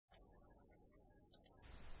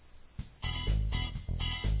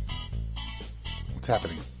What's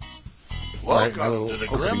happening? Welcome to the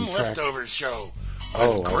Grim Leftovers Show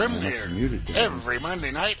with Grimnir every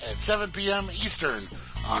Monday night at 7 p.m. Eastern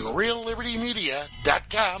on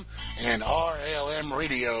RealLibertyMedia.com and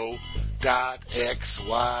RLMRadio.xyz.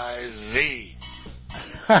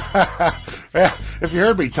 If you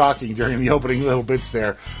heard me talking during the opening little bits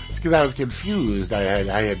there, it's because I was confused.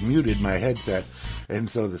 I had muted my headset,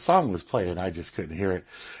 and so the song was playing. I just couldn't hear it.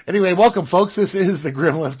 Anyway, welcome, folks. This is the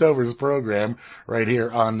Grim Leftovers program right here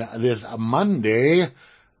on this Monday,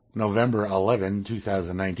 November 11,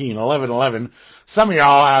 2019. 11/11. Some of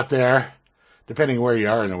y'all out there, depending where you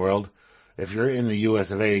are in the world, if you're in the US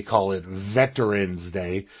of A, call it Veterans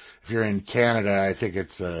Day. If you're in Canada, I think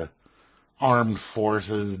it's Armed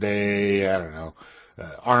Forces Day, I don't know,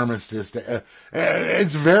 Armistice Day.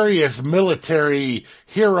 It's various military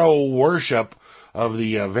hero worship of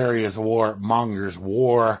the various warmongers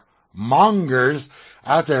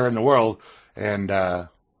out there in the world. And,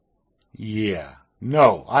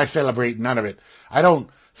 no, I celebrate none of it. I don't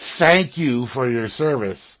thank you for your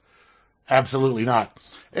service. Absolutely not.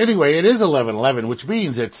 Anyway, it is 11/11, which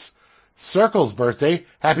means it's Circle's birthday.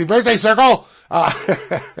 Happy birthday, Circle!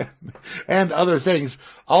 And other things.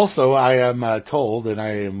 Also, I am told, and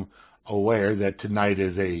I am aware that tonight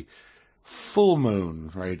is a full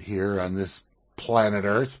moon right here on this planet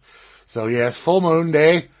Earth. So yes, full moon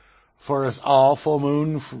day for us all. Full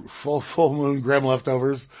moon Grim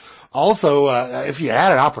Leftovers. Also, if you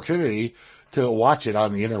had an opportunity to watch it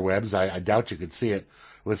on the interwebs, I doubt you could see it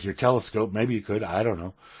with your telescope. Maybe you could. I don't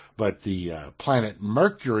know. But the planet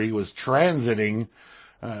Mercury was transiting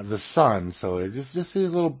the sun, so it just see a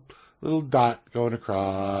little dot going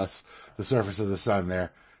across the surface of the sun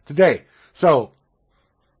there today. So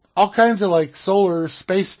all kinds of like solar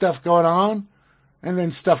space stuff going on, and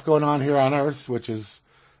then stuff going on here on Earth, which is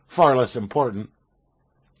far less important.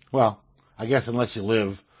 Well, I guess unless you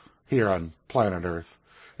live here on planet Earth,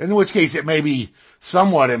 in which case it may be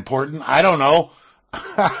somewhat important. I don't know.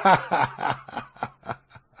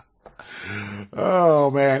 Oh,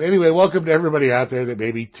 man. Anyway, welcome to everybody out there that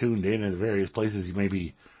may be tuned in the various places you may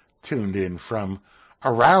be tuned in from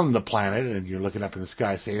around the planet, and you're looking up in the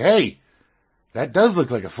sky saying, hey, that does look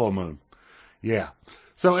like a full moon. Yeah.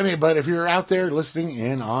 So anyway, but if you're out there listening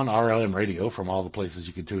in on RLM Radio from all the places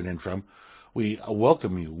you can tune in from, we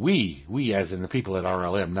welcome you. We as in the people at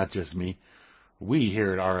RLM, not just me. We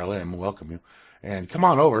here at RLM welcome you. And come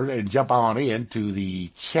on over and jump on in to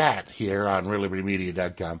the chat here on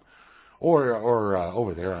RealLibertyMedia.com. Or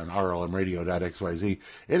over there on RLMRadio.xyz.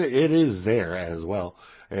 It is there as well.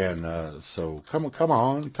 And so come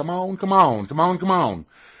on.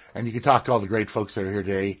 And you can talk to all the great folks that are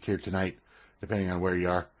here tonight, depending on where you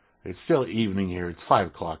are. It's still evening here. It's 5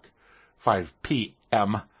 o'clock, 5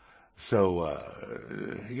 p.m. So,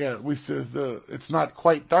 it's not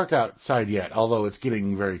quite dark outside yet, although it's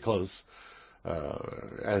getting very close.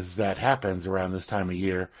 As that happens around this time of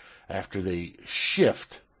year, after they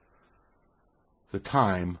shift the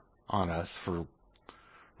time on us for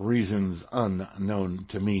reasons unknown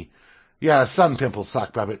to me. Yeah, sun pimple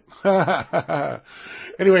sock puppet.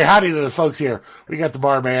 Anyway, howdy to the folks here. We got the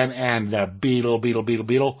barman and the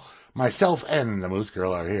Beetle. Myself and the Moose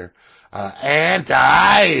Girl are here.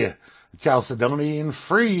 Chalcedonian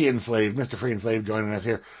Free Enslaved, Mr. Free Enslaved, joining us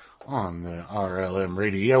here on the RLM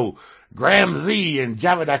Radio. Graham Z and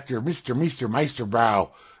Java Doctor, Mr.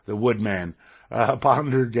 Meisterbrow, the Woodman.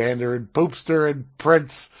 Ponder, Gander, and Poopster, and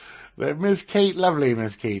Prince. Miss Kate, lovely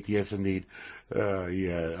Miss Kate, yes indeed.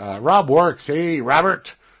 Rob Works, hey Robert,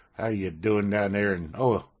 how you doing down there in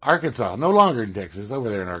Arkansas? No longer in Texas, over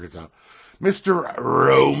there in Arkansas. Mr.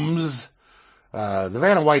 Romes, the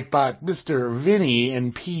Vanna Whitebot, Mr. Vinny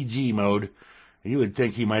in PG mode. You would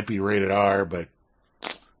think he might be rated R, but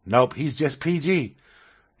nope, he's just PG.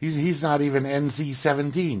 He's not even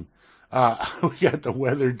NC-17. We got the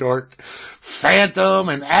Weather Dork, Phantom,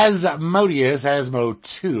 and Asmo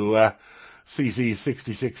 2,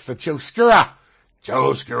 CC66, the Choskura,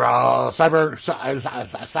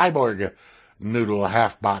 Cyborg, Noodle,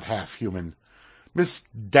 half bot, half human, Miss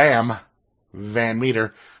Dam, Van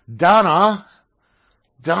Meter, Donna,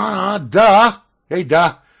 hey,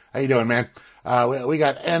 Duh, how you doing, man? We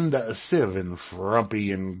got End Civ and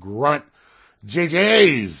Frumpy and Grunt,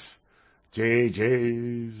 JJ's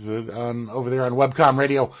over there on Webcom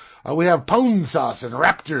Radio. We have Pone Sauce and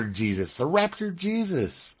Raptor Jesus. The Raptor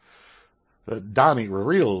Jesus. The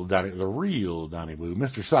real Donnie Boo.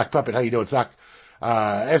 Mr. Sock Puppet, how you doing, Sock?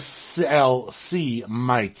 SLC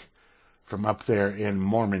Mike from up there in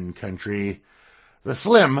Mormon country. The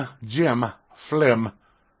Slim Jim Flim.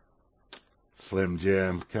 Slim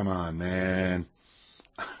Jim, come on, man.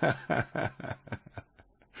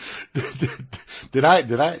 Did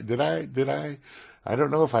I? I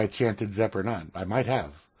don't know if I chanted Zep or not. I might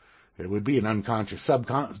have. It would be an unconscious,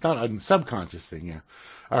 subconscious thing, yeah.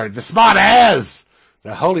 All right, the smart ass,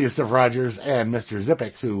 the holiest of Rogers, and Mr.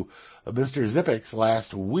 Zippix, who Mr. Zippix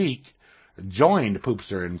last week joined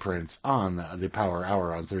Poopster and Prince on the Power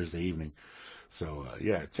Hour on Thursday evening. So,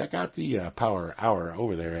 yeah, check out the Power Hour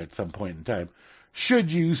over there at some point in time, should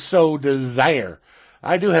you so desire.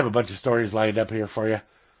 I do have a bunch of stories lined up here for you.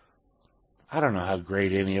 I don't know how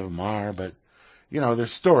great any of them are, but, there's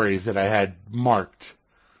stories that I had marked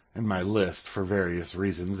in my list for various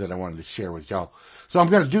reasons that I wanted to share with y'all. So I'm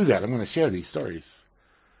going to do that. I'm going to share these stories,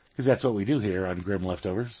 because that's what we do here on Grim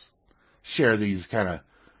Leftovers. Share these kind of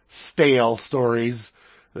stale stories,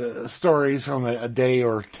 stories from a day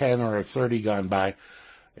or 10 or 30 gone by,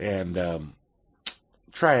 and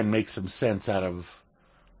try and make some sense out of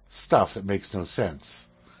stuff that makes no sense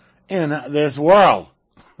in this world.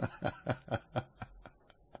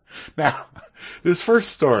 Now, this first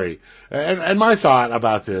story, and my thought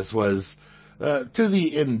about this was to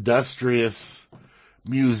the industrious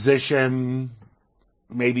musician,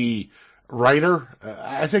 maybe writer.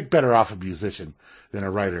 I think better off a musician than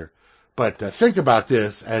a writer. But think about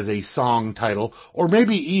this as a song title, or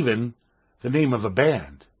maybe even the name of a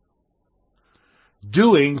band.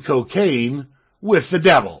 Doing Cocaine with the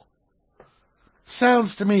Devil.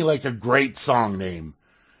 Sounds to me like a great song name.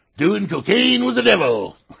 Doing Cocaine with the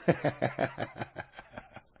Devil.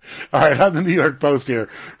 All right, on the New York Post here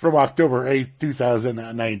from October 8th,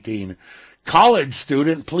 2019. College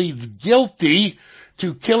student pleads guilty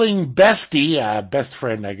to killing Bestie, best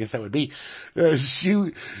friend, I guess that would be.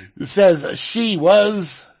 She says she was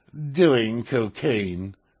doing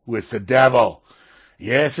cocaine with the devil.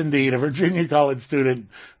 Yes, indeed, a Virginia college student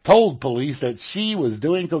told police that she was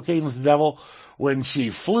doing cocaine with the devil when she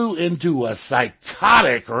flew into a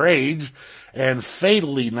psychotic rage and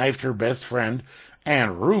fatally knifed her best friend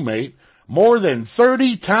and roommate more than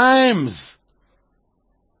 30 times.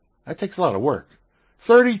 That takes a lot of work.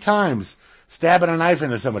 30 times stabbing a knife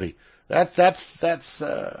into somebody. That's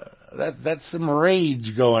some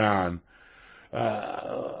rage going on.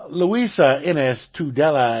 Luisa Inez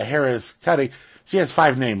Tudela Harris Cutting. She has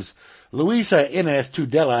 5 names. Luisa Inez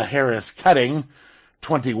Tudela Harris Cutting,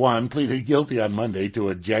 21, pleaded guilty on Monday to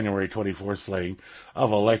a January 24th slaying of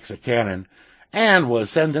Alexa Cannon and was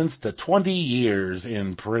sentenced to 20 years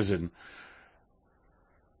in prison.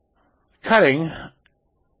 Cutting,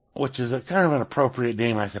 which is a kind of an appropriate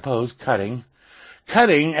name, I suppose, Cutting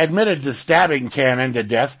admitted to stabbing Cannon to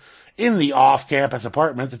death in the off-campus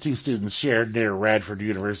apartment the two students shared near Radford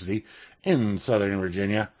University in Southern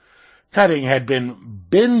Virginia. Cutting had been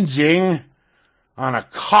binging on a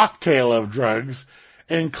cocktail of drugs,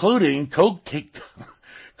 including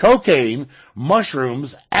cocaine,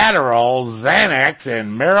 mushrooms, Adderall, Xanax,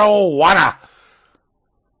 and marijuana.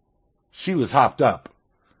 She was hopped up.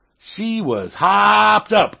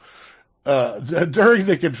 During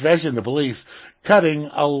the confession to police, Cutting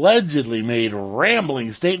allegedly made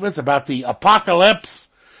rambling statements about the apocalypse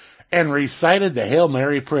and recited the Hail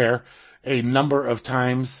Mary prayer a number of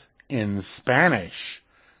times in Spanish.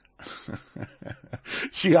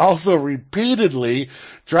 She also repeatedly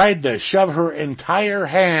tried to shove her entire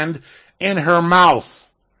hand in her mouth.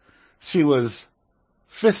 She was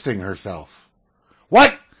fisting herself.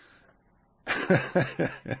 What?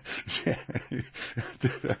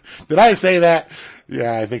 Did I say that?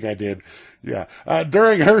 Yeah, I think I did. Yeah.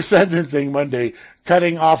 During her sentencing Monday,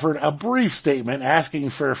 Cutting offered a brief statement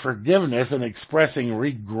asking for forgiveness and expressing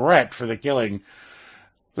regret for the killing.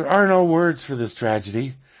 There are no words for this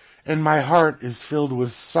tragedy, and my heart is filled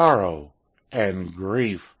with sorrow and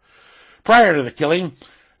grief. Prior to the killing,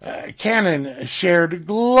 Cannon shared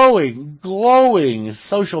glowing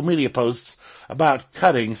social media posts about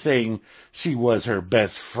Cutting, saying she was her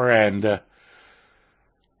best friend. A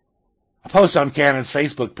post on Cannon's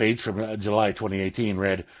Facebook page from July 2018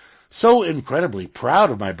 read, "So incredibly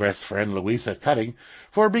proud of my best friend Luisa Cutting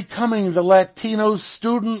for becoming the Latino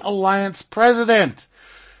Student Alliance president.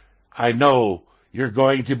 I know you're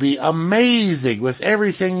going to be amazing with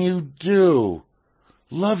everything you do.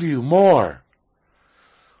 Love you more."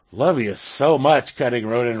 Love you so much, Cutting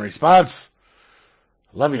wrote in response.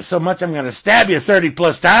 Love you so much I'm going to stab you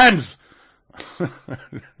 30-plus times.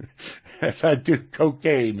 As I do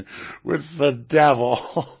cocaine with the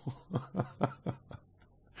devil.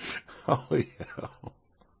 Holy hell.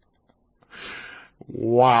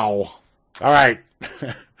 Wow. All right.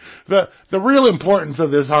 The real importance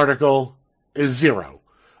of this article is zero.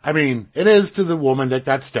 I mean, it is to the woman that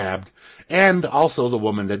got stabbed and also the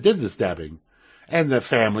woman that did the stabbing. and the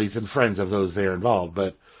families and friends of those there involved.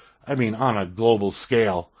 But, I mean, on a global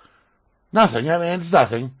scale, nothing. I mean, it's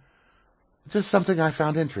nothing. It's just something I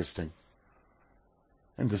found interesting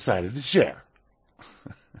and decided to share.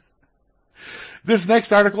 This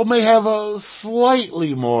next article may have a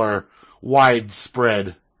slightly more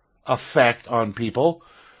widespread effect on people,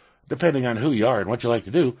 depending on who you are and what you like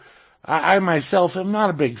to do. I myself am not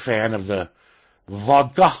a big fan of the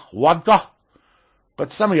vodka, but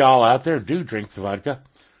some of y'all out there do drink the vodka.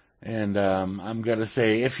 And I'm going to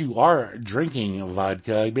say, if you are drinking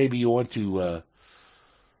vodka, maybe you want to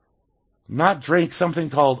not drink something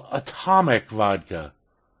called atomic vodka.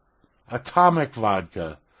 Atomic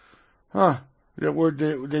vodka. Huh. Were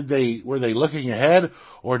they looking ahead,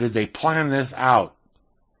 or did they plan this out?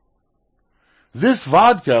 This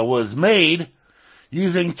vodka was made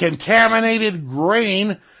using contaminated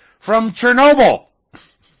grain from Chernobyl.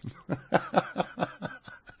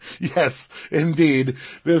 Yes, indeed,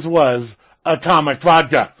 this was atomic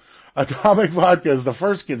vodka. Atomic vodka is the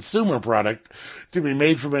first consumer product to be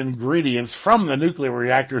made from ingredients from the nuclear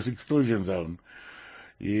reactor's exclusion zone.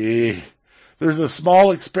 Yeah. There's a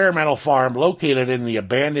small experimental farm located in the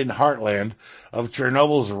abandoned heartland of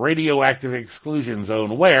Chernobyl's radioactive exclusion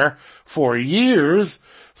zone where, for years,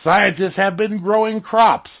 scientists have been growing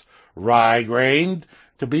crops, rye grain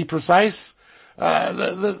to be precise.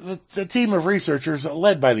 The team of researchers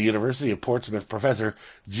led by the University of Portsmouth professor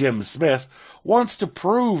Jim Smith wants to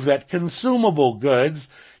prove that consumable goods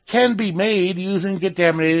can be made using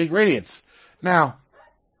contaminated ingredients. Now,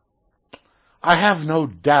 I have no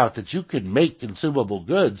doubt that you can make consumable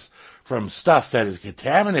goods from stuff that is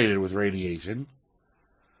contaminated with radiation.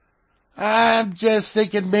 I'm just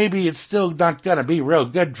thinking maybe it's still not going to be real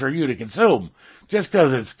good for you to consume. Just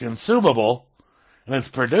because it's consumable and it's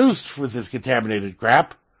produced with this contaminated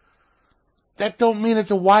crap, that don't mean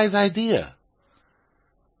it's a wise idea.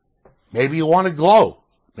 Maybe you want to glow.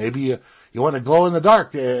 Maybe you want to glow in the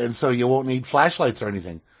dark, and so you won't need flashlights or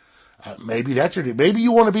anything. Maybe that's your. Maybe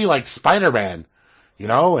you want to be like Spider-Man,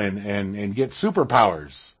 and get superpowers.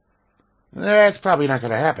 That's probably not going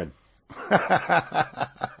to happen.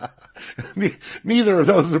 Neither of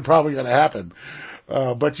those are probably going to happen.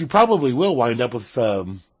 But you probably will wind up with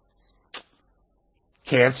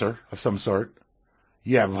cancer of some sort.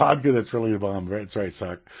 Yeah, vodka, that's really a bomb. That's right,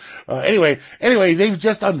 Sock. Anyway, they've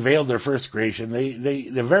just unveiled their first creation.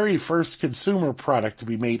 The very first consumer product to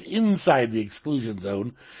be made inside the exclusion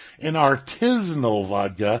zone, an artisanal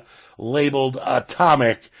vodka labeled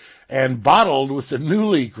Atomic and bottled with the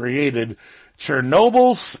newly created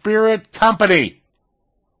Chernobyl Spirit Company.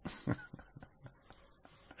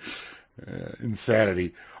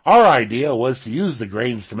 Insanity. Our idea was to use the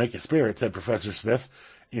grains to make a spirit, said Professor Smith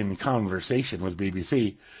in conversation with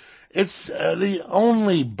BBC. It's the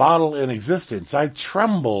only bottle in existence. I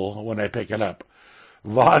tremble when I pick it up.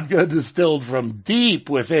 Vodka distilled from deep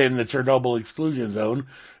within the Chernobyl exclusion zone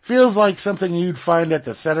feels like something you'd find at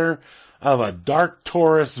the center of a dark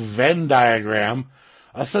torus Venn diagram,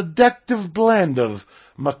 a seductive blend of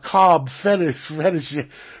macabre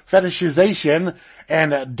fetishization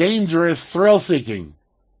and dangerous thrill-seeking.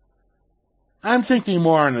 I'm thinking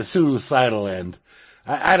more on the suicidal end.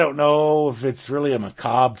 I don't know if it's really a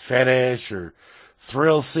macabre fetish or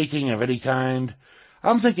thrill-seeking of any kind.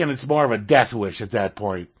 I'm thinking it's more of a death wish at that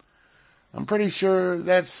point. I'm pretty sure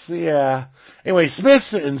that's, yeah. Anyway, Smith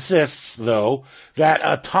insists, though, that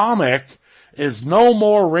Atomic is no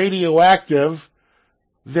more radioactive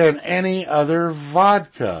than any other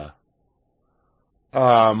vodka.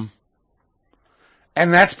 And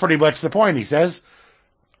that's pretty much the point, he says.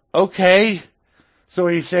 Okay, so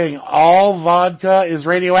he's saying all vodka is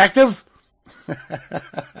radioactive?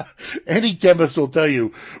 Any chemist will tell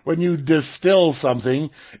you when you distill something,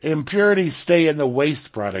 impurities stay in the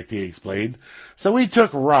waste product, he explained. So we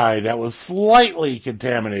took rye that was slightly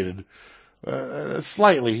contaminated.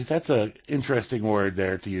 Slightly, that's an interesting word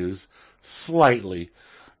there to use. Slightly.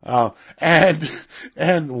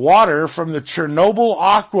 And water from the Chernobyl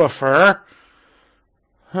aquifer,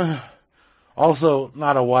 also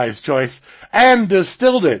not a wise choice, and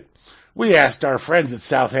distilled it. We asked our friends at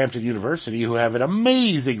Southampton University, who have an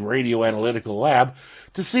amazing radioanalytical lab,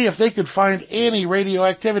 to see if they could find any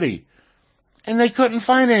radioactivity. And they couldn't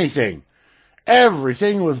find anything.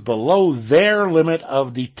 Everything was below their limit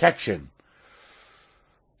of detection.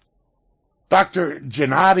 Dr.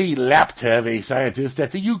 Gennady Laptev, a scientist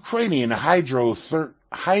at the Ukrainian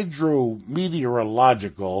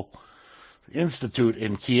Hydrometeorological Institute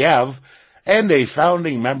in Kiev, and a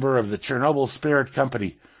founding member of the Chernobyl Spirit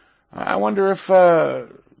Company. I wonder if the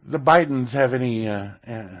Bidens have any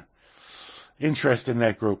interest in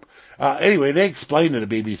that group. Anyway, they explained to the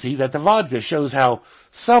BBC that the vodka shows how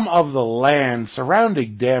some of the land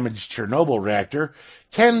surrounding damaged Chernobyl reactor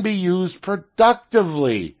can be used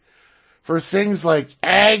productively for things like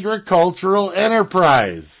agricultural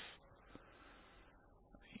enterprise.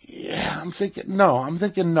 Yeah, I'm thinking no. I'm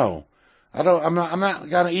not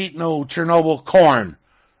gonna eat no Chernobyl corn.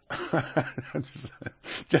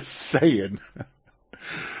 Just saying.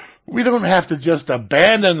 We don't have to just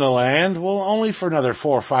abandon the land. Well, only for another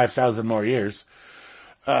 4,000 or 5,000 more years.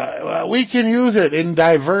 We can use it in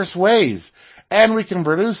diverse ways, and we can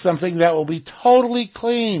produce something that will be totally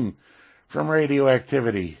clean from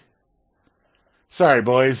radioactivity. Sorry,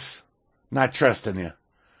 boys, not trusting you.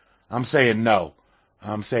 I'm saying no.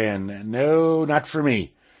 I'm saying no, not for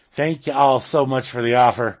me. Thank you all so much for the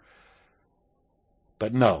offer,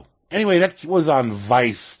 but no. Anyway, that was on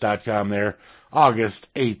Vice.com there, August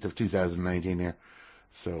 8th of 2019 here.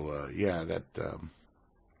 So, yeah.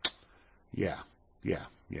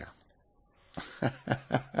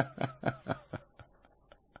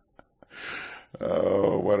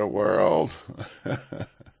 Oh, what a world.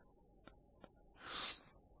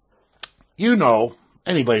 You know,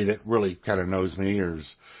 anybody that really kind of knows me or has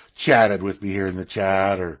chatted with me here in the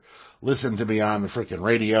chat or listened to me on the frickin'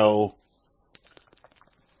 radio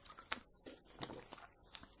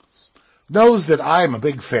knows that I'm a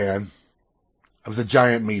big fan of the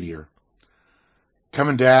giant meteor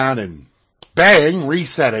coming down and bang,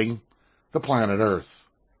 resetting the planet Earth.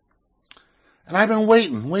 And I've been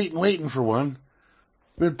waiting for one.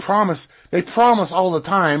 They promise all the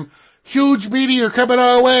time, huge meteor coming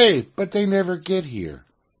our way, but they never get here.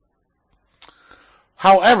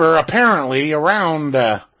 However, apparently around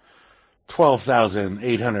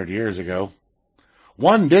 12,800 years ago,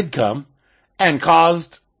 one did come and caused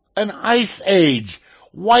an ice age,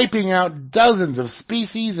 wiping out dozens of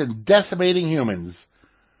species and decimating humans.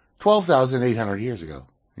 12,800 years ago.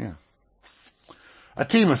 Yeah. A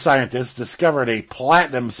team of scientists discovered a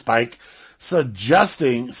platinum spike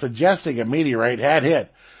suggesting a meteorite had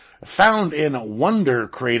hit, found in Wonder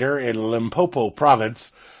Crater in Limpopo province,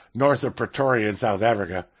 north of Pretoria in South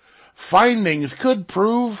Africa. Findings could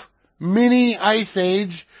prove mini ice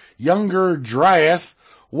age Younger Dryas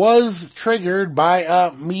was triggered by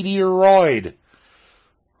a meteoroid.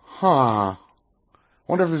 Wonder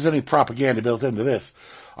if there's any propaganda built into this.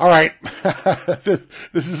 All right.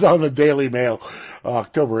 This is on the Daily Mail,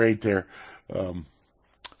 October 8th there.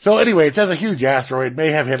 So anyway, it says a huge asteroid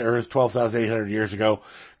may have hit Earth 12,800 years ago,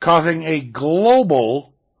 causing a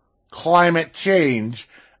global climate change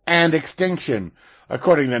and extinction,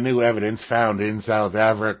 according to new evidence found in South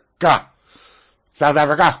Africa.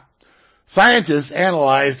 Scientists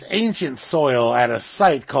analyzed ancient soil at a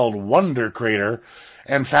site called Wonder Crater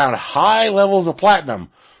and found high levels of platinum,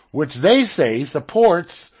 which they say supports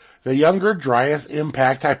the Younger Dryas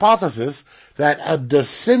impact hypothesis that a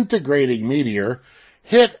disintegrating meteor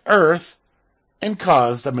hit Earth and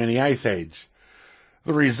caused a mini ice age.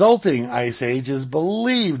 The resulting ice age is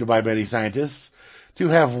believed by many scientists to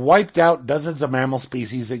have wiped out dozens of mammal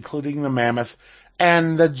species, including the mammoth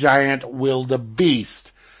and the giant wildebeest,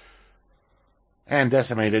 and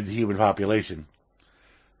decimated the human population.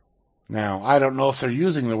 Now, I don't know if they're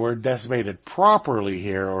using the word decimated properly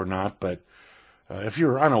here or not, but if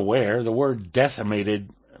you're unaware, the word decimated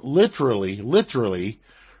literally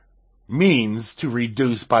means to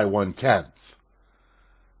reduce by 1/10.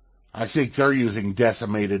 I think they're using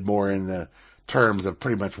decimated more in the terms of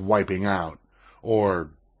pretty much wiping out or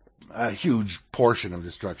a huge portion of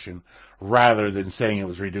destruction rather than saying it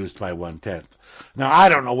was reduced by 1/10. Now, I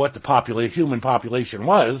don't know what the human population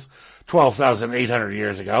was 12,800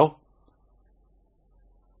 years ago,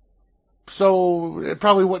 so it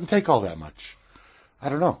probably wouldn't take all that much. I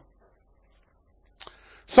don't know.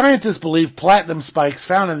 Scientists believe platinum spikes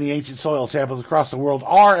found in the ancient soil samples across the world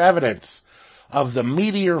are evidence of the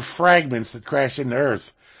meteor fragments that crashed into Earth.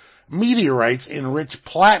 Meteorites enrich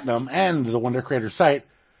platinum and the Wonder Crater site.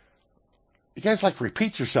 You guys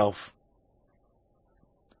repeat yourself.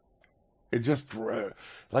 It just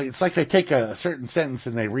it's like they take a certain sentence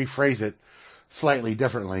and they rephrase it slightly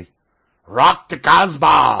differently. Rock the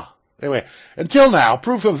Casbah. Anyway, until now,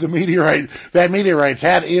 proof of that meteorites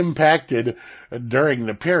had impacted during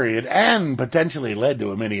the period and potentially led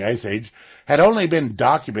to a mini ice age had only been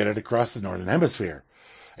documented across the Northern Hemisphere.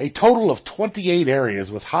 A total of 28 areas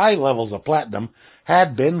with high levels of platinum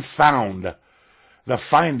had been found. The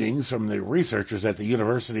findings from the researchers at the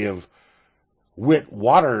University of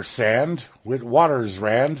Witwatersrand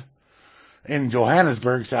in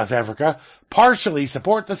Johannesburg, South Africa, partially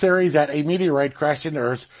support the theory that a meteorite crashed into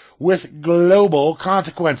Earth with global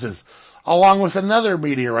consequences. along with another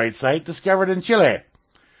meteorite site discovered in Chile,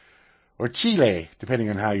 or Chile, depending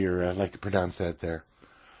on how you like to pronounce that there.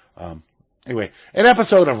 Anyway, an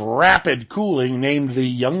episode of rapid cooling named the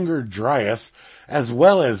Younger Dryas, as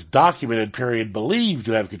well as documented period believed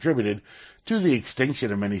to have contributed to the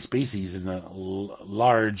extinction of many species in the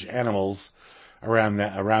large animals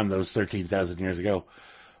around those 13,000 years ago.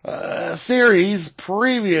 Theories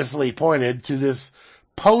previously pointed to this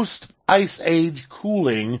post-ice age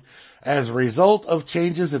cooling as a result of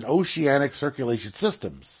changes in oceanic circulation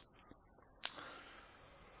systems.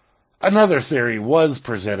 Another theory was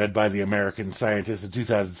presented by the American scientists in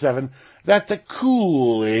 2007 that the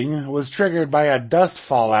cooling was triggered by a dust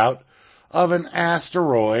fallout of an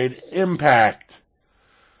asteroid impact.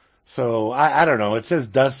 So, I don't know, it says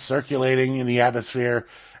dust circulating in the atmosphere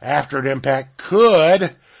after an impact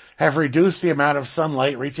could have reduced the amount of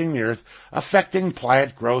sunlight reaching the Earth, affecting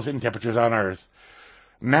plant growth and temperatures on Earth.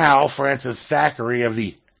 Now, Francis Thackeray of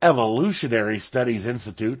the Evolutionary Studies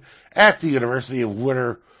Institute at the University of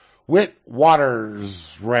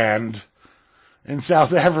Witwatersrand in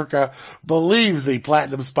South Africa believes the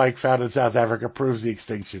platinum spike found in South Africa proves the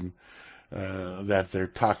extinction that they're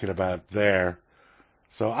talking about there.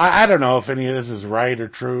 So I don't know if any of this is right or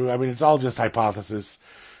true. I mean, it's all just hypothesis.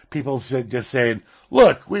 People just saying,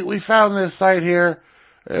 look, we found this site here,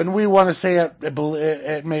 and we want to say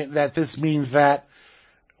that this means that.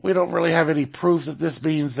 We don't really have any proof that this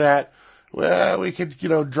means that. Well, we could,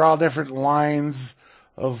 draw different lines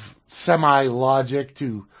of semi-logic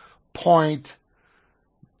to point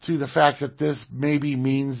to the fact that this maybe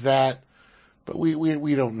means that, but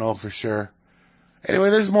we don't know for sure.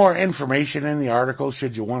 Anyway, there's more information in the article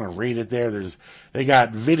should you want to read it there. They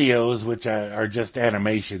got videos, which are just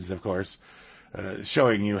animations, of course,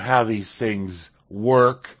 showing you how these things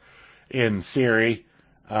work in theory.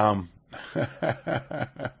 And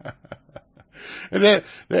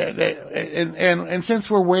since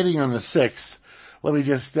we're waiting on the 6th, let me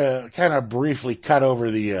just kind of briefly cut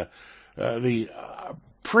over the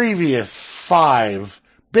previous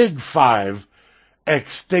big five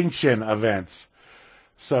extinction events.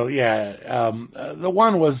 So, the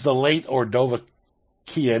one was the late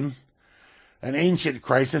Ordovician, an ancient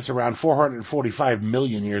crisis around 445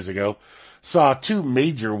 million years ago, saw two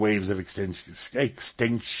major waves of extinction,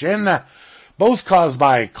 both caused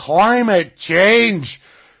by climate change,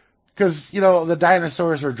 because, the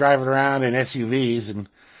dinosaurs were driving around in SUVs and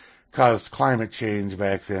caused climate change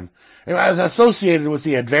back then. It was associated with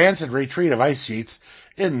the advance and retreat of ice sheets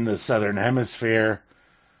in the southern hemisphere.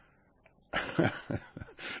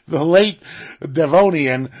 The late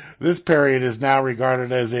Devonian, this period is now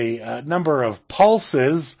regarded as a number of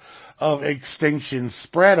pulses of extinction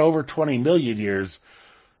spread over 20 million years.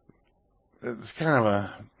 It's kind of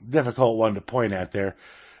a difficult one to point at there.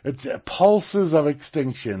 It's pulses of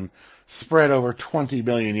extinction spread over 20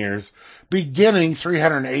 million years, beginning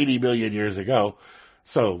 380 million years ago.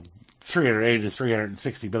 So 380 to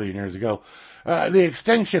 360 billion years ago. The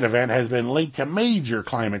extinction event has been linked to major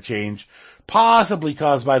climate change, possibly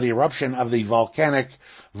caused by the eruption of the volcanic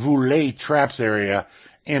Vulay Traps area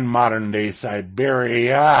in modern-day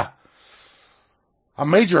Siberia. A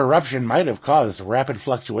major eruption might have caused rapid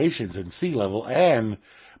fluctuations in sea level and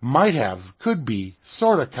could be,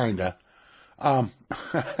 sorta, kinda.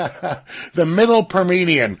 The Middle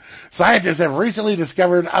Permian. Scientists have recently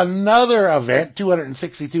discovered another event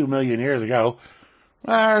 262 million years ago.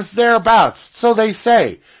 Thereabouts, so they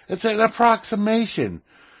say. It's an approximation.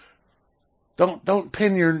 Don't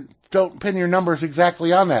pin your numbers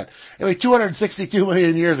exactly on that. Anyway, 262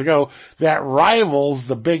 million years ago, that rivals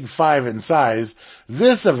the Big Five in size.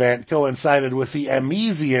 This event coincided with the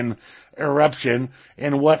Amazonian eruption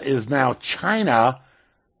in what is now China,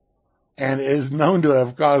 and is known to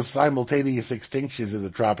have caused simultaneous extinctions in the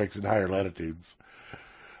tropics and higher latitudes.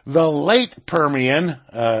 The late Permian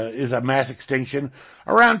is a mass extinction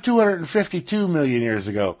around 252 million years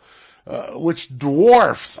ago, which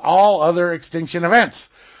dwarfs all other extinction events,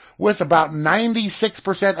 with about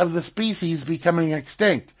 96% of the species becoming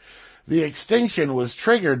extinct. The extinction was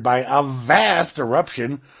triggered by a vast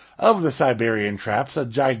eruption of the Siberian Traps, a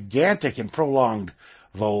gigantic and prolonged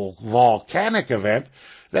volcanic event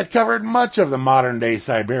that covered much of the modern-day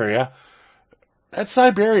Siberia. That's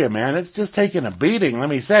Siberia, man. It's just taken a beating, let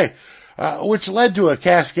me say, which led to a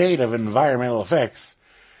cascade of environmental effects.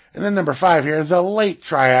 And then number 5 here is the late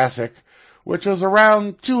Triassic, which was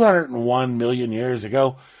around 201 million years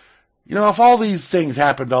ago. If all these things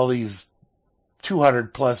happened all these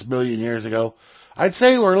 200 plus million years ago, I'd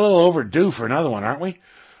say we're a little overdue for another one, aren't we?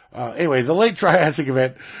 Anyway, the late Triassic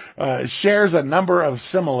event shares a number of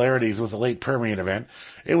similarities with the late Permian event.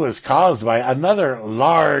 It was caused by another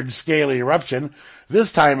large-scale eruption,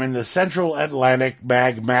 this time in the Central Atlantic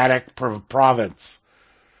Magmatic Province.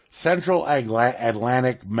 Central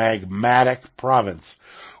Atlantic Magmatic Province,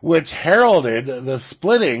 which heralded the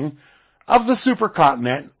splitting of the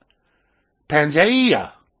supercontinent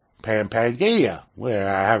Pangaea,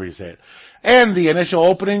 however you say it, and the initial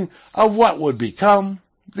opening of what would become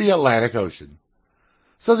the Atlantic Ocean.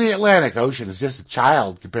 So the Atlantic Ocean is just a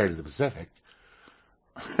child compared to the Pacific.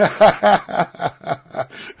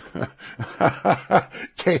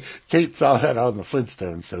 Kate saw that on the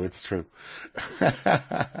Flintstones, so it's true.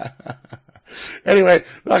 Anyway,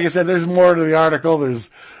 like I said, there's more to the article. There's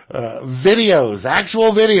videos,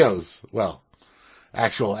 actual videos. Well,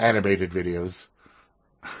 actual animated videos.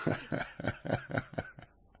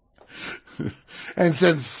 And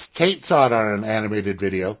since Kate saw it on an animated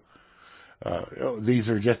video, these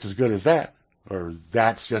are just as good as that, or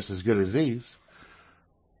that's just as good as these.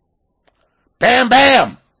 Bam,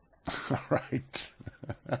 bam! All right.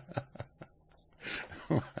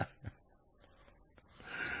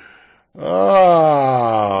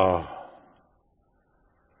 Oh.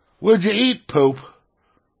 Would you eat poop?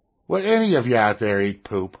 Would any of you out there eat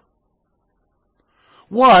poop?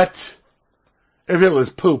 What if it was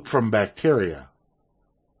poop from bacteria?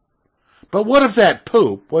 But what if that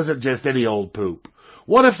poop wasn't just any old poop?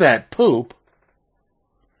 What if that poop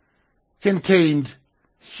contained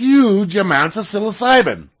huge amounts of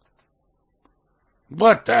psilocybin?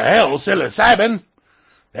 What the hell, psilocybin?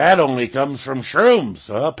 That only comes from shrooms.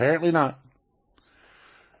 Apparently not.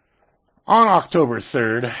 On October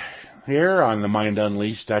 3rd, here on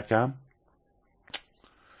themindunleashed.com,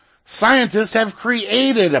 scientists have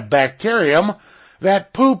created a bacterium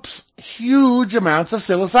that poops huge amounts of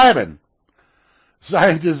psilocybin.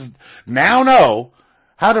 Scientists now know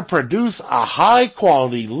how to produce a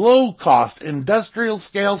high-quality, low-cost,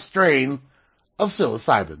 industrial-scale strain of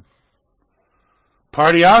psilocybin.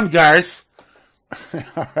 Party on, guys!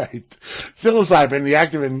 All right. Psilocybin, the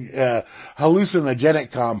active and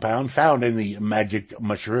hallucinogenic compound found in the magic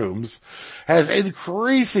mushrooms, has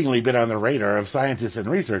increasingly been on the radar of scientists and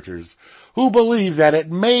researchers who believe that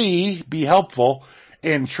it may be helpful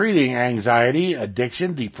in treating anxiety,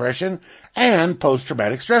 addiction, depression, and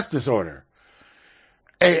post-traumatic stress disorder.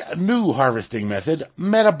 A new harvesting method,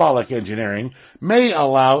 metabolic engineering, may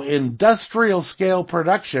allow industrial-scale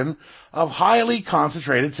production of highly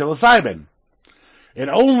concentrated psilocybin. It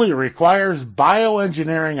only requires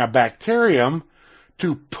bioengineering a bacterium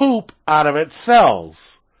to poop out of its cells.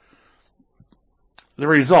 The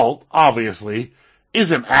result, obviously,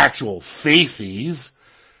 isn't actual feces.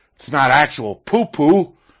 It's not actual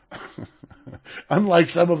poo-poo. Unlike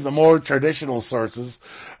some of the more traditional sources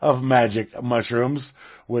of magic mushrooms,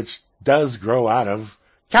 which does grow out of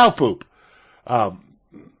cow poop.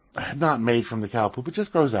 Not made from the cow poop, it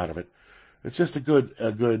just grows out of it. It's just a good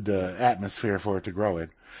atmosphere for it to grow in.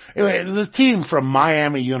 Anyway, the team from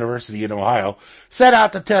Miami University in Ohio set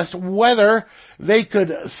out to test whether they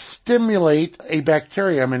could stimulate a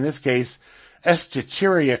bacterium, in this case,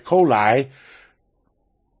 Escherichia coli,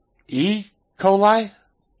 E. coli?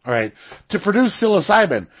 All right, to produce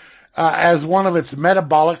psilocybin as one of its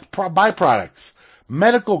metabolic byproducts,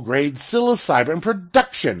 medical-grade psilocybin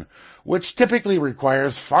production, which typically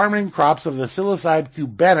requires farming crops of the Psilocybe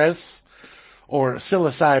cubanis, or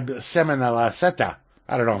Psilocybe seminalaceta,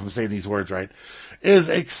 I don't know if I'm saying these words right, is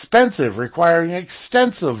expensive, requiring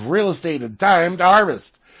extensive real estate and time to harvest.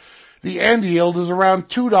 The end yield is around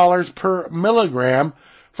 $2 per milligram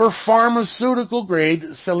for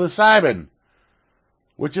pharmaceutical-grade psilocybin,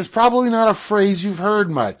 which is probably not a phrase you've heard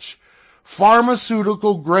much.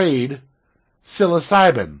 Pharmaceutical-grade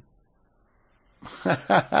psilocybin.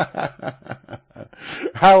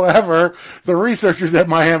 However, the researchers at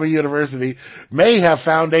Miami University may have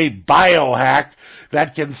found a biohack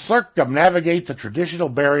that can circumnavigate the traditional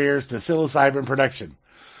barriers to psilocybin production.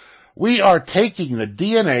 We are taking the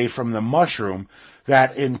DNA from the mushroom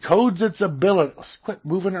that encodes its ability... Quit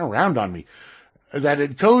moving around on me. That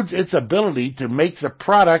encodes its ability to make the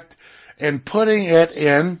product and putting it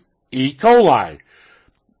in E. coli.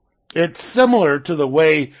 It's similar to the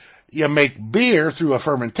way you make beer through a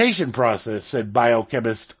fermentation process, said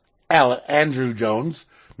biochemist Andrew Jones,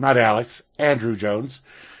 not Alex, Andrew Jones,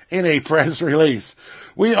 in a press release.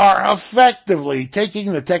 We are effectively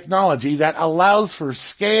taking the technology that allows for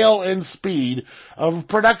scale and speed of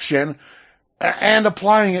production and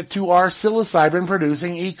applying it to our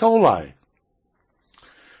psilocybin-producing E. coli.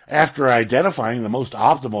 After identifying the most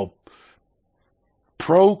optimal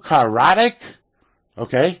prokaryotic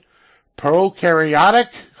Okay? Prokaryotic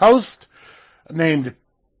host named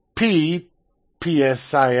Psilocybin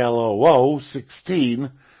 16,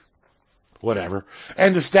 whatever,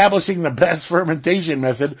 and establishing the best fermentation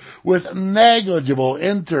method with negligible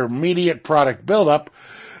intermediate product buildup,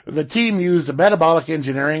 the team used metabolic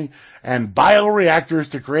engineering and bioreactors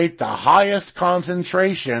to create the highest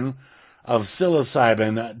concentration of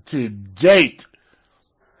psilocybin to date.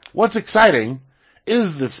 What's exciting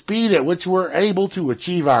is the speed at which we're able to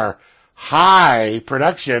achieve our high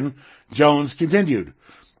production, Jones continued.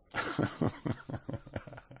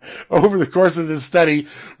 Over the course of this study,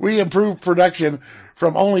 we improved production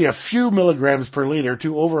from only a few milligrams per liter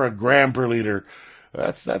to over a gram per liter.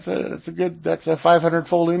 That's a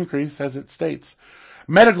 500-fold increase, as it states.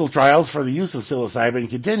 Medical trials for the use of psilocybin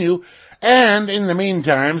continue, and in the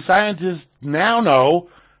meantime, scientists now know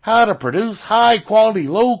how to produce high-quality,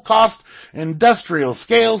 low-cost,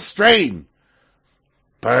 industrial-scale strain.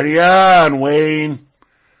 Party on, Wayne.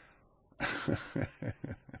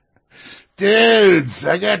 Dudes,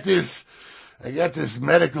 I got this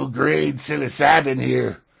medical grade psilocybin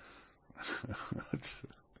here.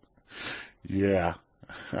 Yeah.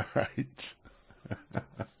 All right.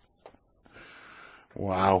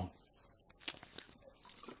 Wow.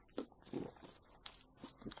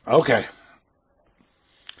 Okay.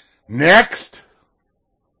 Next.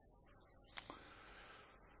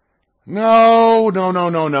 No.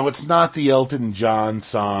 It's not the Elton John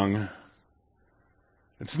song.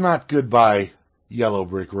 It's not Goodbye Yellow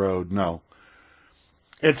Brick Road, no.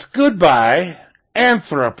 It's Goodbye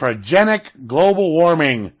Anthropogenic Global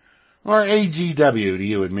Warming, or AGW to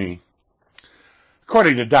you and me.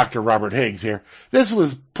 According to Dr. Robert Higgs here, this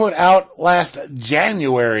was put out last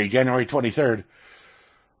January 23rd,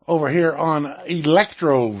 over here on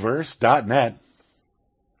electroverse.net.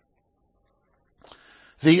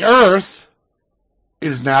 The Earth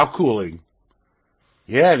is now cooling.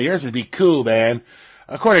 Yeah, the Earth would be cool, man.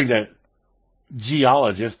 According to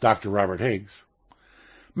geologist Dr. Robert Higgs,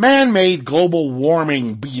 man-made global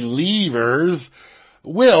warming believers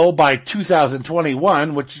will, by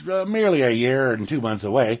 2021, which is merely a year and 2 months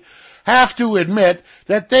away, have to admit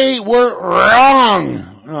that they were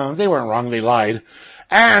wrong. They weren't wrong, they lied.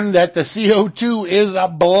 And that the CO2 is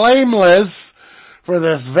blameless for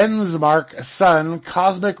the Svensmark Sun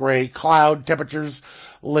cosmic ray cloud temperatures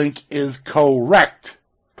link is correct.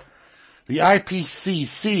 The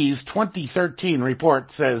IPCC's 2013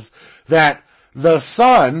 report says that the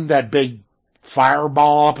sun, that big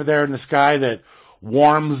fireball up there in the sky that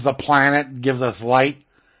warms the planet and gives us light,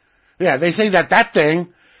 yeah, they say that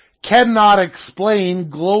thing cannot explain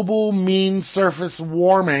global mean surface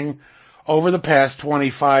warming over the past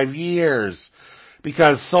 25 years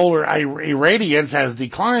because solar irradiance has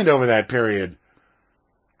declined over that period.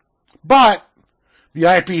 But the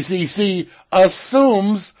IPCC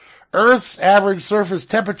assumes Earth's average surface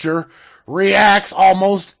temperature reacts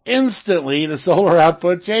almost instantly to solar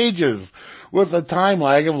output changes, with a time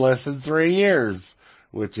lag of less than 3 years,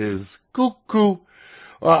 which is cuckoo.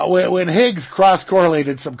 When Higgs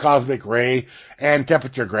cross-correlated some cosmic ray and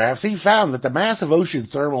temperature graphs, he found that the massive ocean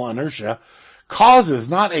thermal inertia causes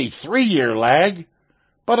not a 3-year lag,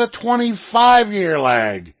 but a 25-year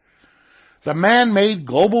lag. The man-made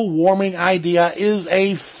global warming idea is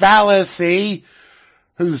a fallacy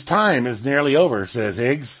whose time is nearly over, says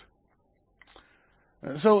Higgs.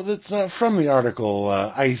 So that's from the article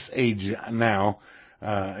Ice Age Now,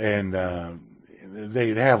 and they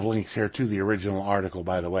have links here to the original article,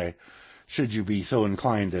 by the way, should you be so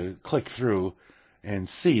inclined to click through and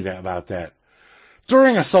see about that.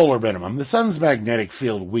 During a solar minimum, the sun's magnetic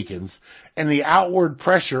field weakens and the outward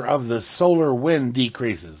pressure of the solar wind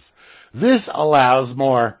decreases. This allows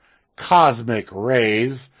more cosmic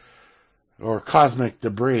rays, or cosmic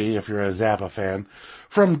debris, if you're a Zappa fan,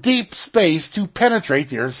 from deep space to penetrate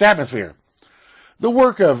the Earth's atmosphere. The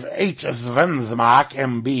work of H. Svensmark,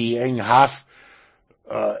 M.B., Enghoff,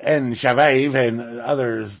 N. Shavev, and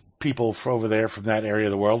others, people over there from that area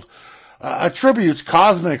of the world, attributes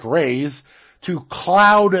cosmic rays to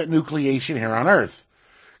cloud nucleation here on Earth.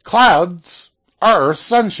 Clouds are Earth's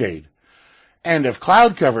sunshade. And if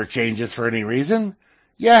cloud cover changes for any reason,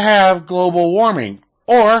 you have global warming,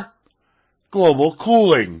 or global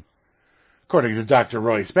cooling. According to Dr.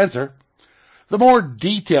 Roy Spencer, the more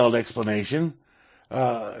detailed explanation,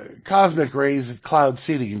 cosmic rays, cloud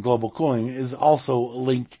seeding, and global cooling, is also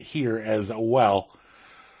linked here as well.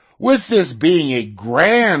 With this being a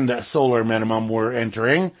grand solar minimum we're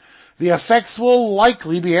entering, the effects will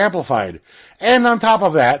likely be amplified. And on top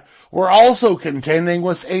of that, we're also contending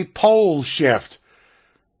with a pole shift.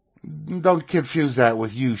 Don't confuse that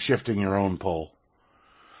with you shifting your own pole.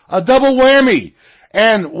 A double whammy,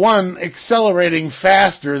 and one accelerating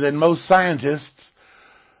faster than most scientists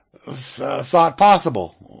thought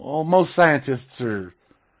possible. Well, most scientists are,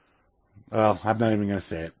 well, I'm not even going to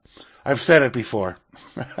say it. I've said it before.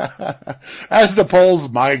 As the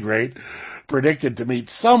poles migrate, predicted to meet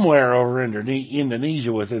somewhere over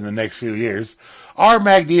Indonesia within the next few years, our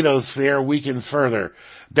magnetosphere weakens further,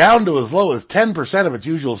 down to as low as 10% of its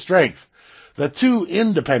usual strength. The two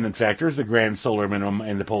independent factors, the grand solar minimum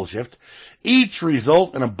and the pole shift, each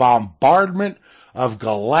result in a bombardment of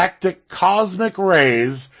galactic cosmic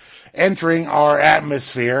rays entering our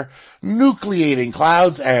atmosphere, nucleating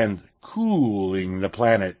clouds and cooling the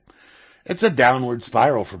planet. It's a downward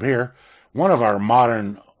spiral from here. Our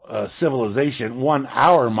modern civilization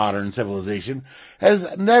has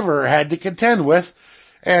never had to contend with,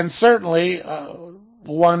 and certainly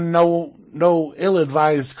one no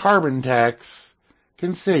ill-advised carbon tax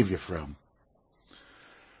can save you from.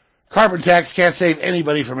 Carbon tax can't save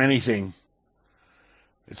anybody from anything.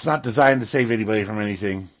 It's not designed to save anybody from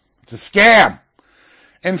anything. It's a scam.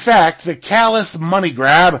 In fact, the callous money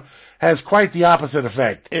grab has quite the opposite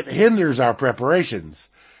effect. It hinders our preparations.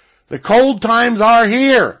 The cold times are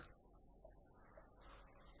here.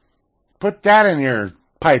 Put that in your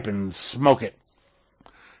pipe and smoke it,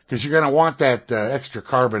 because you're going to want that extra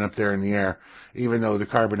carbon up there in the air, even though the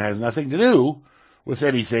carbon has nothing to do with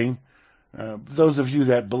anything. Those of you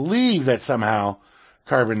that believe that somehow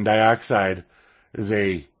carbon dioxide is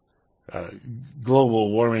a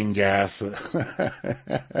global warming gas,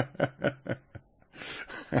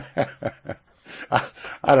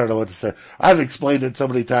 I don't know what to say. I've explained it so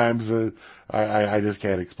many times, I just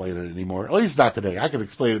can't explain it anymore. At least not today. I can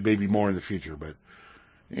explain it maybe more in the future, but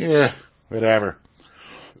yeah, whatever.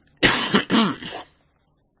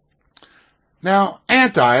 Now,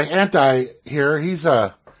 Anti here, he's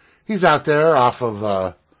out there off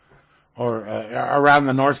of around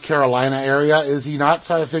the North Carolina area, is he not?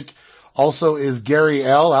 So I think also is Gary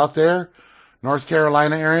L. out there, North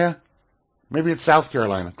Carolina area? Maybe it's South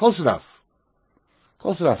Carolina. Close enough,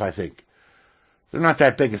 I think. They're not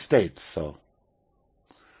that big of states, so.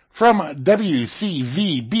 From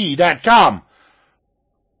WCVB.com,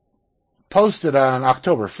 posted on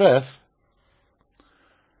October 5th,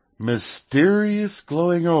 mysterious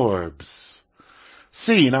glowing orbs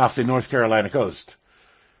seen off the North Carolina coast.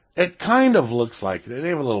 It kind of looks like, they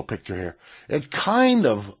have a little picture here, it kind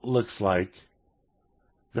of looks like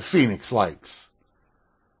the Phoenix Lights.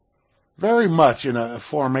 Very much in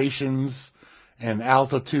formations and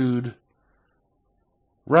altitude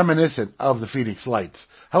reminiscent of the Phoenix Lights.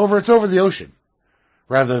 However, it's over the ocean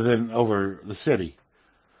rather than over the city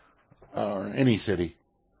or any city.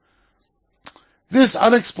 This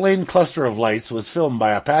unexplained cluster of lights was filmed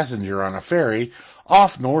by a passenger on a ferry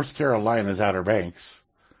off North Carolina's Outer Banks.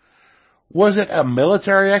 Was it a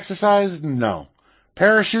military exercise? No.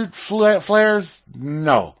 Parachute flares?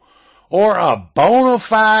 No. Or a bona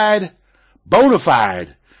fide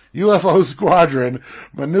UFO squadron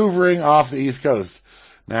maneuvering off the East Coast.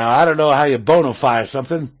 Now, I don't know how you bona fide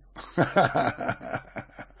something.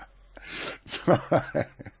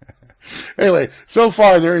 Anyway, so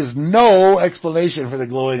far there is no explanation for the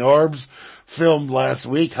glowing orbs filmed last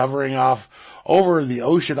week hovering off over the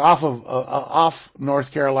ocean off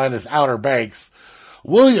North Carolina's Outer Banks.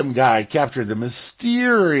 William Guy captured the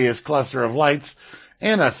mysterious cluster of lights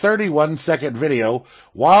in a 31-second video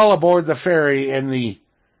while aboard the ferry in the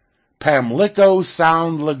Pamlico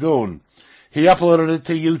Sound Lagoon. He uploaded it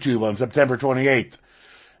to YouTube on September 28th.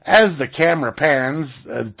 As the camera pans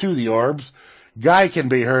to the orbs, Guy can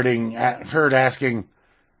be heard asking,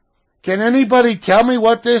 "Can anybody tell me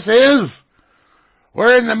what this is?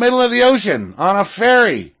 We're in the middle of the ocean, on a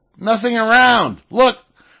ferry. Nothing around. Look,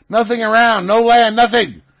 nothing around. No land,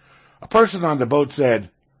 nothing." A person on the boat said,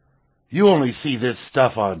 "You only see this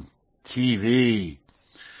stuff on TV."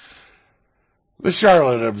 The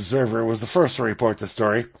Charlotte Observer was the first to report the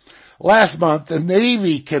story. Last month, the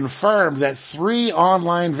Navy confirmed that 3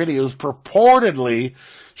 online videos purportedly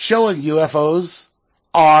showing UFOs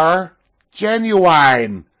are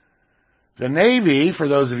genuine. The Navy, for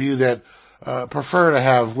those of you that prefer to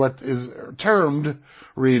have what is termed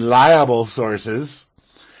reliable sources,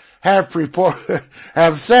 have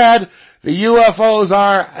said the UFOs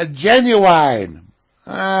are genuine.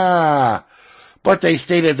 But they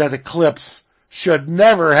stated that the clips should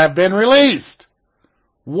never have been released.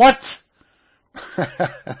 What?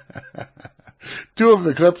 2 of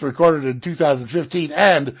the clips recorded in 2015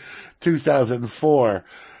 and 2004.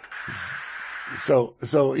 So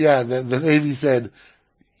yeah, the Navy said,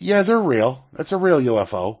 yeah, they're real. That's a real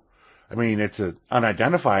UFO. I mean, it's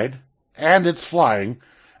unidentified, and it's flying,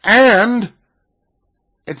 And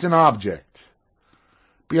it's an object.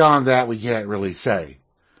 Beyond that, we can't really say,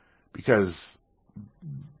 because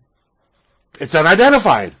it's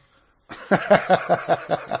unidentified.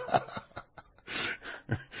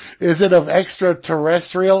 Is it of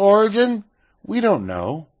extraterrestrial origin? We don't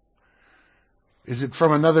know. Is it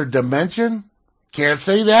from another dimension? Can't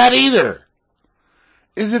say that either.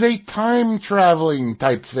 Is it a time-traveling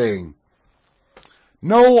type thing?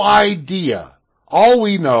 No idea. All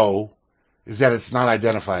we know is that it's not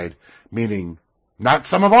identified, meaning not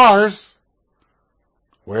some of ours.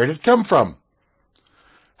 Where did it come from?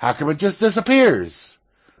 How come it just disappears?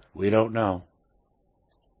 We don't know.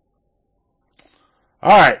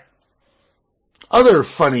 All right. Other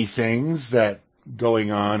funny things that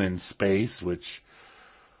going on in space, which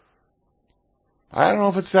I don't know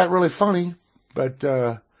if it's that really funny, but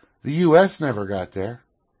the U.S. never got there.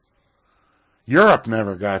 Europe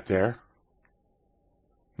never got there.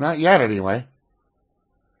 Not yet, anyway.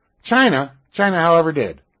 China, however,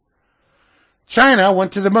 did. China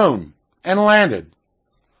went to the moon and landed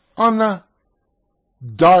on the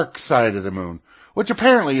dark side of the moon, which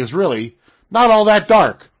apparently is really not all that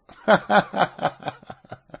dark.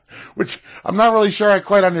 Which I'm not really sure I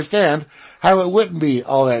quite understand how it wouldn't be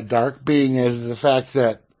all that dark, being as the fact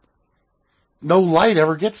that no light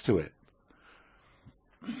ever gets to it.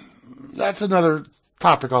 That's another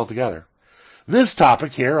topic altogether. This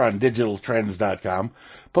topic here on digitaltrends.com,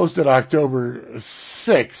 posted October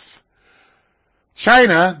 6th,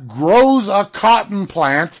 China grows a cotton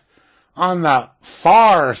plant on the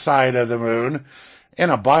far side of the moon in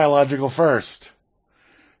a biological first.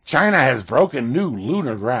 China has broken new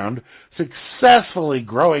lunar ground, successfully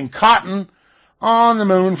growing cotton on the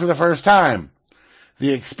moon for the first time.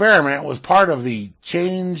 The experiment was part of the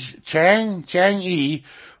Chang'e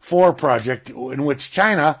 4 project, in which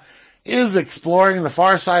China is exploring the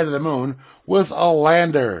far side of the moon with a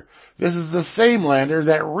lander. This is the same lander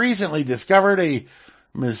that recently discovered a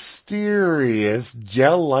mysterious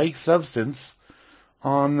gel-like substance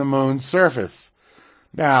on the moon's surface.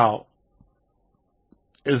 Now,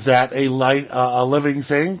 is that a living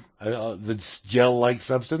thing? The gel-like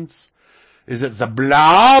substance? Is it the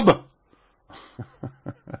blob?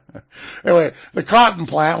 Anyway, the cotton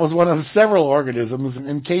plant was one of several organisms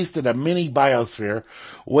encased in a mini biosphere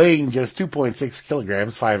weighing just 2.6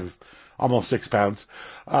 kilograms, almost 6 pounds,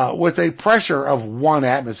 with a pressure of 1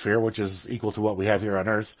 atmosphere, which is equal to what we have here on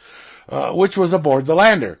Earth, which was aboard the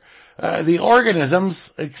lander. The organisms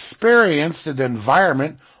experienced an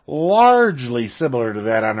environment largely similar to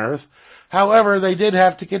that on Earth. However, they did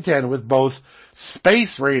have to contend with both space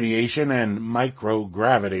radiation and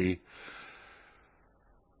microgravity.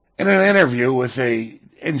 In an interview with a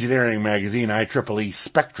engineering magazine, IEEE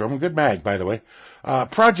Spectrum, good mag, by the way,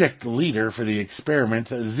 project leader for the experiment,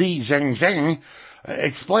 Zi Zhengzheng,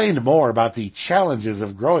 explained more about the challenges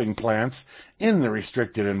of growing plants in the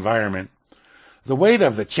restricted environment. The weight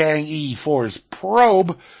of the Chang'e 4's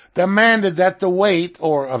probe demanded that the weight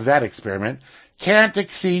of that experiment can't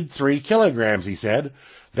exceed 3 kilograms, he said.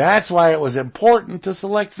 That's why it was important to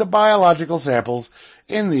select the biological samples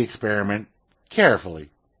in the experiment carefully.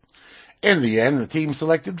 In the end, the team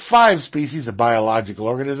selected 5 species of biological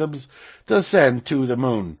organisms to send to the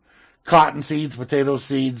moon. Cotton seeds, potato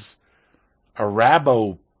seeds,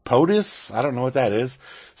 Arabopotis, I don't know what that is,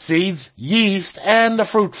 seeds, yeast, and the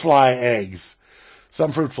fruit fly eggs.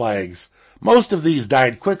 Some fruit fly eggs. Most of these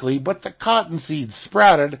died quickly, but the cotton seeds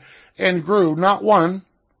sprouted and grew not 1,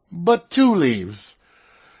 but 2 leaves.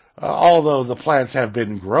 Although the plants have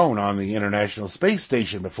been grown on the International Space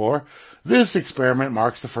Station before, this experiment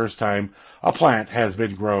marks the first time a plant has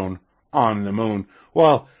been grown on the moon.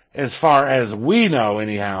 Well, as far as we know,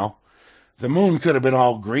 anyhow, the moon could have been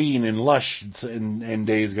all green and lush in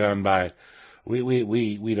days gone by.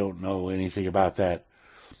 We don't know anything about that.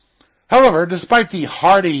 However, despite the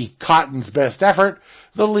hardy cotton's best effort,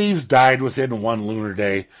 the leaves died within 1 lunar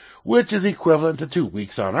day, which is equivalent to 2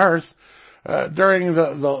 weeks on Earth. During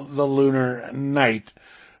the lunar night,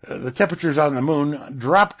 the temperatures on the moon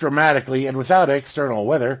dropped dramatically, and without external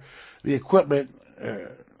weather, the equipment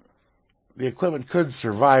could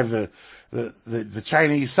survive. The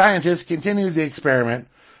Chinese scientists continued the experiment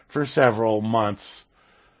for several months.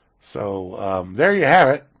 So there you have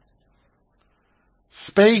it.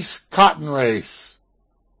 Space cotton race.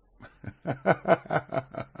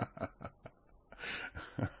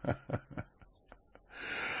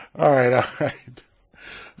 All right.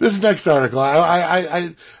 This next article,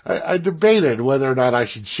 I debated whether or not I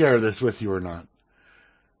should share this with you or not,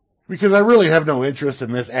 because I really have no interest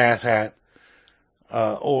in this asshat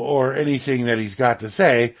or anything that he's got to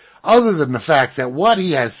say, other than the fact that what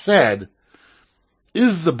he has said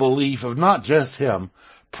is the belief of not just him,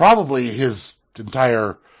 probably his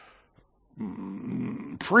entire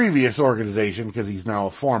previous organization, because he's now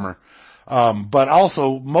a former, but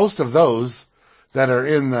also most of those that are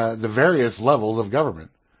in the various levels of government.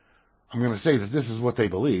 I'm going to say that this is what they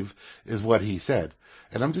believe, is what he said.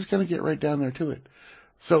 And I'm just going to get right down there to it.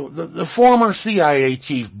 So the former CIA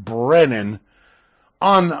chief, Brennan,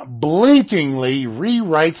 unblinkingly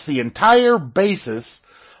rewrites the entire basis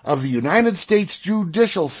of the United States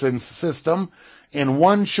judicial system in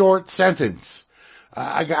one short sentence.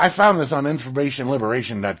 I found this on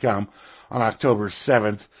informationliberation.com on October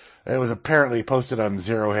 7th. It was apparently posted on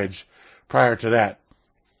Zero Hedge prior to that.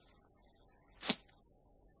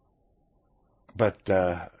 But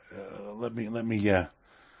let me let me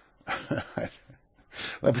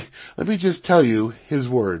just tell you his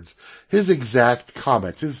words, his exact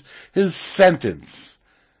comments, his sentence,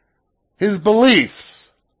 his beliefs.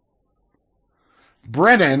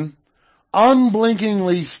 Brennan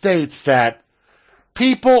unblinkingly states that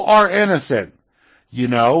people are innocent,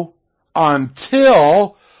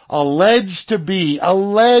 until alleged to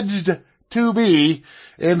be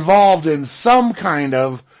involved in some kind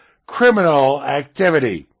of criminal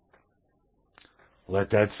activity. Let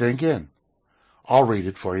that sink in. I'll read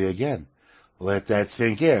it for you again. Let that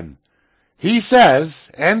sink in. He says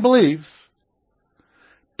and believes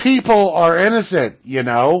people are innocent,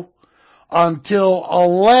 until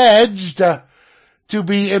alleged to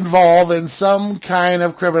be involved in some kind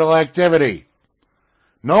of criminal activity.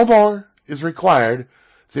 No more is required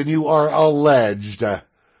than you are alleged to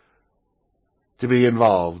be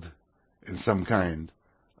involved in some kind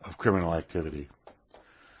of criminal activity.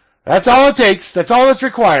 That's all it takes. That's all that's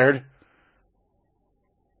required,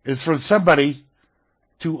 is for somebody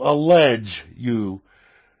to allege you,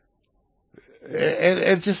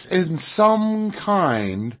 and just in some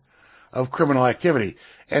kind of criminal activity.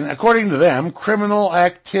 And according to them, criminal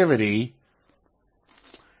activity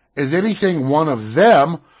is anything one of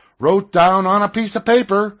them wrote down on a piece of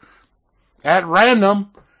paper at random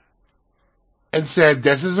and said,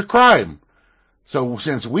 this is a crime. So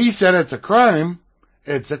since we said it's a crime,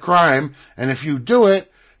 and if you do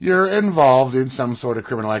it, you're involved in some sort of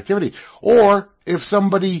criminal activity. Or if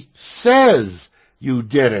somebody says you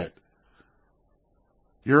did it,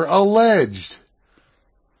 you're alleged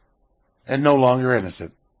and no longer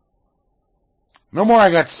innocent. No more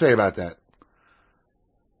I got to say about that.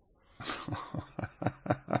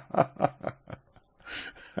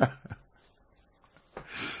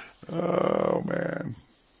 Oh, man.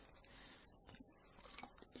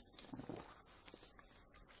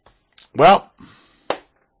 Well,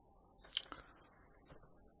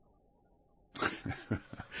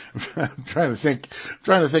 I'm trying to think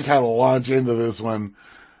how to launch into this one.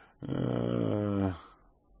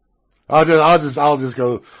 I'll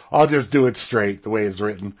just do it straight the way it's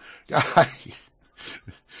written.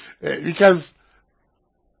 Because,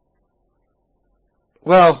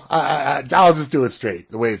 well, I'll just do it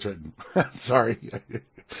straight the way it's written. Sorry.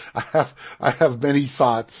 I have many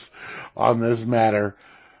thoughts on this matter,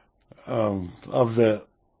 of the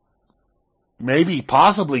maybe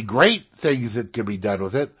possibly great things that could be done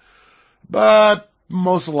with it, but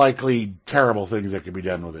most likely terrible things that could be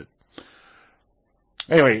done with it.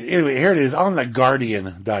 Anyway, here it is on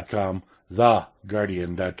theguardian.com,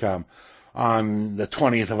 theguardian.com, on the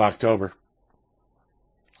 20th of October.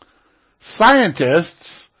 Scientists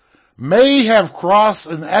may have crossed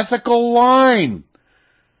an ethical line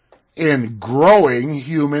in growing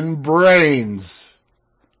human brains.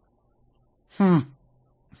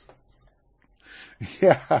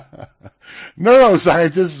 Yeah.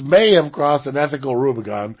 Neuroscientists may have crossed an ethical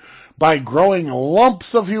Rubicon by growing lumps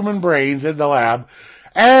of human brains in the lab,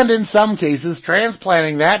 and in some cases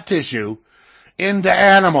transplanting that tissue into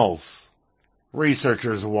animals,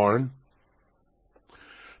 researchers warn.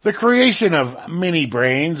 The creation of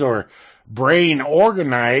mini-brains or brain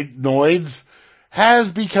organoids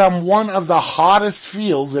has become one of the hottest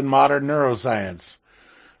fields in modern neuroscience.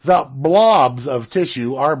 The blobs of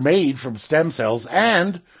tissue are made from stem cells,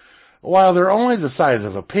 and while they're only the size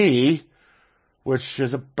of a pea, which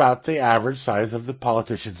is about the average size of the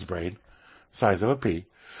politician's brain, size of a pea,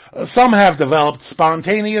 some have developed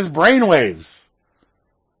spontaneous brainwaves.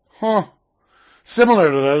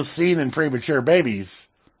 Similar to those seen in premature babies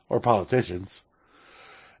or politicians.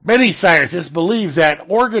 Many scientists believe that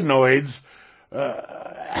organoids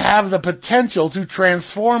have the potential to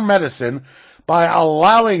transform medicine by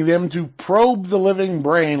allowing them to probe the living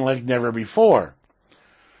brain like never before.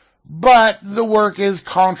 But the work is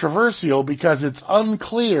controversial because it's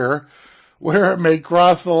unclear where it may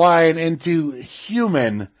cross the line into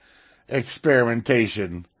human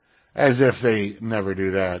experimentation, as if they never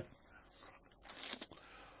do that.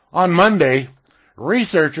 On Monday,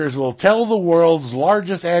 researchers will tell the world's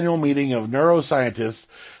largest annual meeting of neuroscientists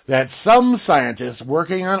that some scientists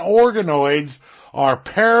working on organoids are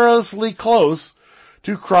perilously close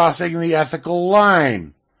to crossing the ethical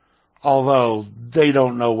line, although they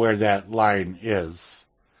don't know where that line is.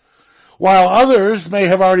 While others may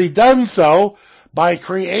have already done so by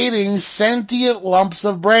creating sentient lumps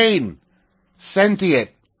of brain. Sentient.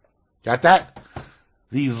 Got that?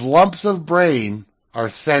 These lumps of brain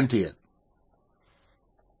are sentient.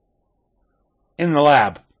 In the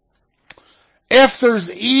lab. If there's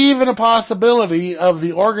even a possibility of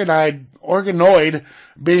the organoid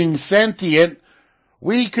being sentient,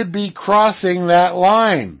 we could be crossing that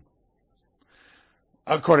line.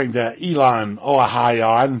 According to Elon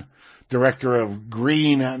Ohayon, director of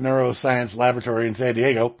Green Neuroscience Laboratory in San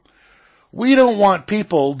Diego, we don't want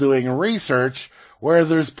people doing research where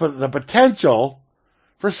there's the potential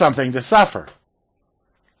for something to suffer.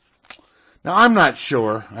 Now, I'm not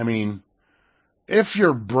sure. I mean, if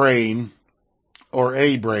your brain, or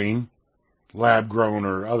a brain, lab-grown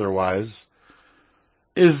or otherwise,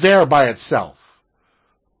 is there by itself,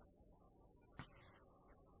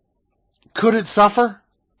 could it suffer?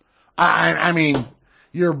 I mean,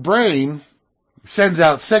 your brain sends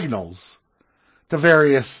out signals to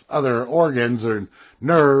various other organs or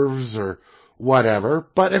nerves or whatever,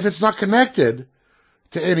 but if it's not connected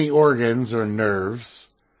to any organs or nerves,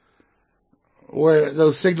 where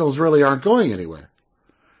those signals really aren't going anywhere.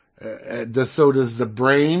 So does the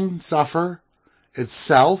brain suffer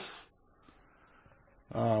itself?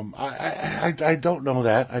 I don't know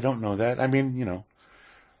that. I don't know that. I mean, you know,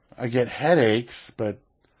 I get headaches, but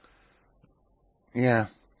yeah.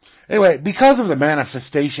 Anyway, because of the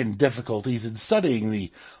manifestation difficulties in studying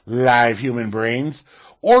the live human brains,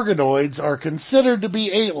 organoids are considered to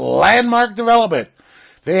be a landmark development.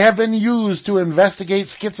 They have been used to investigate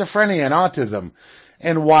schizophrenia and autism,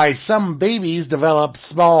 and why some babies develop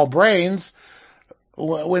small brains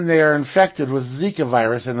when they are infected with Zika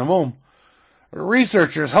virus in the womb.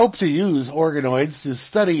 Researchers hope to use organoids to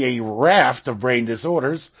study a raft of brain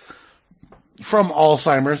disorders, from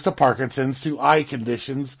Alzheimer's to Parkinson's to eye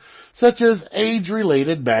conditions such as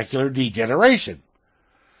age-related macular degeneration.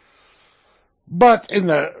 But in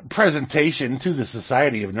the presentation to the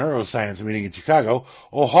Society of Neuroscience meeting in Chicago,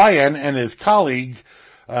 Ohayon and his colleagues,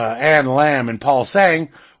 Ann Lamb and Paul Sang,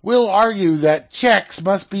 will argue that checks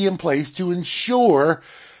must be in place to ensure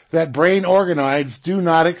that brain organoids do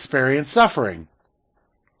not experience suffering.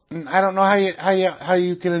 I don't know how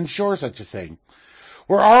you can ensure such a thing.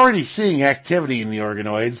 We're already seeing activity in the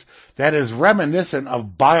organoids that is reminiscent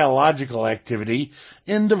of biological activity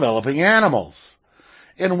in developing animals.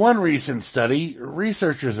 In one recent study,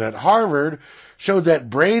 researchers at Harvard showed that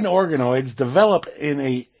brain organoids develop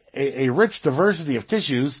in a rich diversity of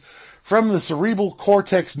tissues, from the cerebral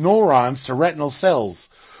cortex neurons to retinal cells.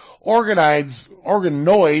 Organoids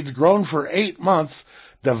grown for 8 months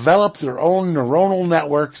developed their own neuronal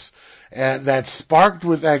networks that sparked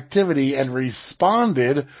with activity and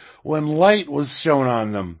responded when light was shown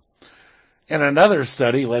on them. In another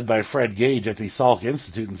study led by Fred Gage at the Salk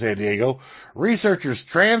Institute in San Diego, researchers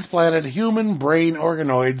transplanted human brain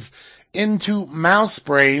organoids into mouse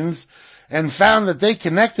brains and found that they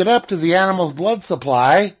connected up to the animal's blood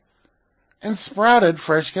supply and sprouted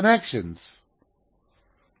fresh connections.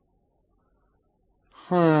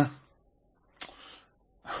 All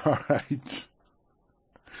right.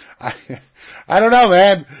 I don't know,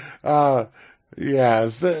 man.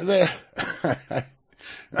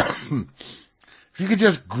 If you could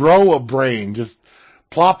just grow a brain, just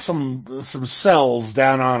plop some cells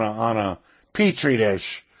down on a petri dish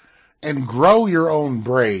and grow your own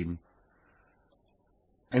brain,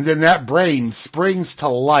 and then that brain springs to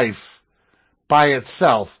life by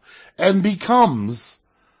itself and becomes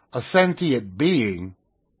a sentient being.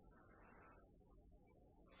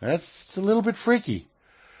 That's a little bit freaky.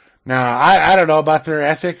 Now, I don't know about their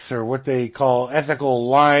ethics or what they call ethical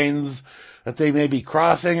lines that they may be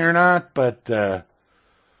crossing or not, but it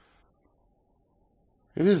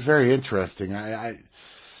is very interesting. I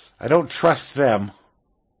don't trust them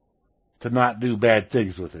to not do bad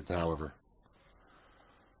things with it, however.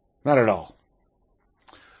 Not at all.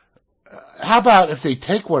 How about if they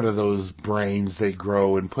take one of those brains they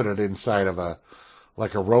grow and put it inside of a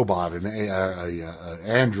robot, an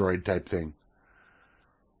android type thing?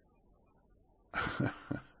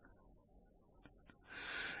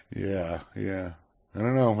 Yeah. I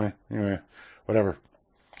don't know, man. Anyway, whatever.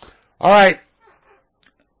 All right.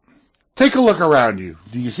 Take a look around you.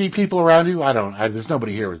 Do you see people around you? There's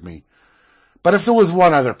nobody here with me. But if there was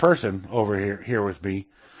one other person over here with me,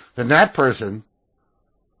 then that person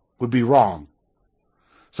would be wrong.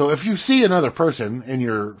 So if you see another person in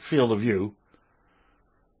your field of view,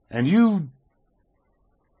 and you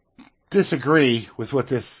disagree with what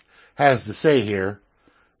this has to say here,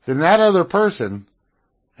 then that other person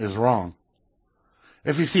is wrong.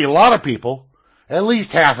 If you see a lot of people, at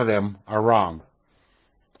least half of them are wrong.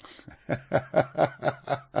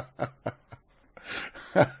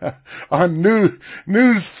 On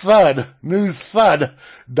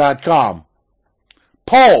newsthud.com.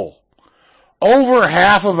 Poll. Over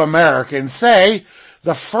half of Americans say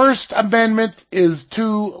the First Amendment is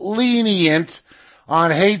too lenient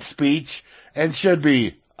on hate speech and should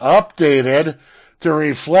be updated to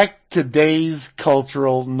reflect today's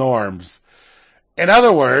cultural norms. In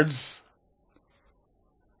other words,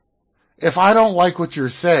 if I don't like what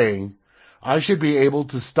you're saying, I should be able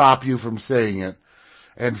to stop you from saying it.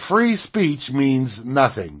 And free speech means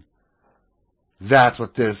nothing. That's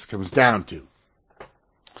what this comes down to.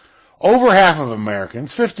 Over half of Americans,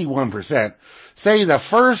 51%, say the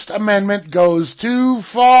First Amendment goes too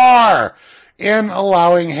far in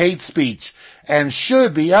allowing hate speech and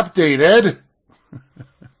should be updated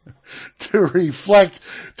to reflect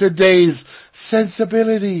today's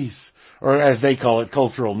sensibilities, or as they call it,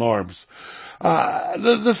 cultural norms.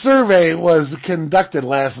 The survey was conducted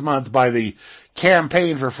last month by the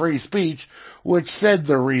Campaign for Free Speech, which said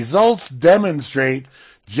the results demonstrate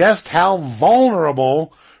just how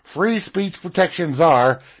vulnerable free speech protections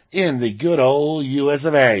are in the good old US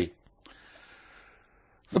of A.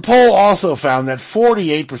 The poll also found that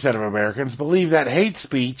 48% of Americans believe that hate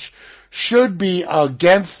speech should be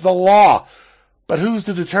against the law. But who's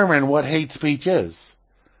to determine what hate speech is?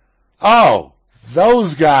 Oh,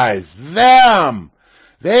 those guys, them!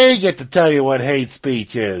 They get to tell you what hate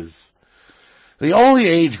speech is. The only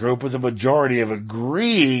age group with a majority of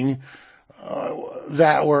agreeing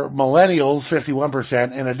that were millennials,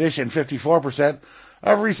 51%. In addition, 54%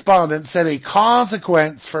 of respondents said a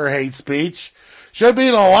consequence for hate speech should be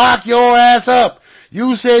to lock your ass up.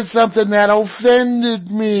 You said something that offended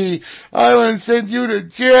me. I will send you to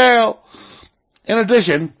jail. In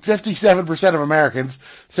addition, 57% of Americans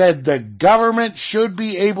said the government should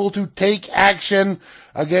be able to take action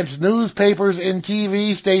against newspapers and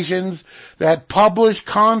TV stations that publish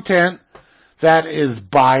content that is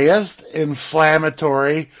biased,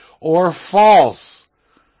 inflammatory, or false.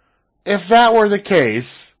 If that were the case,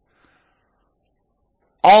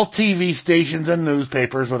 all TV stations and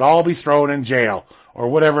newspapers would all be thrown in jail, or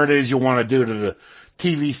whatever it is you want to do to the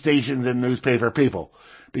TV stations and newspaper people,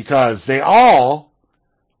 because all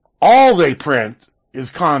they print is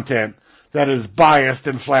content that is biased,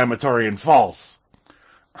 inflammatory, and false.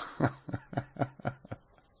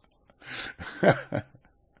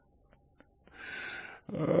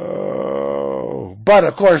 But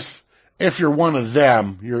of course, if you're one of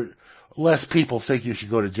them, less people think you should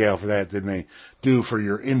go to jail for that than they do for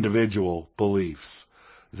your individual beliefs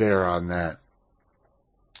there on that.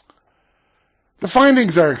 The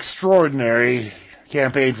findings are extraordinary,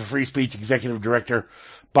 Campaign for Free Speech Executive Director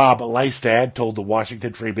Bob Lystad told the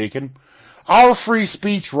Washington Free Beacon. Our free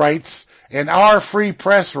speech rights and our free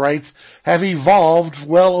press rights have evolved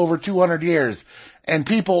well over 200 years, and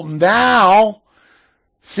people now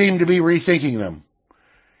seem to be rethinking them.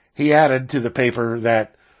 He added to the paper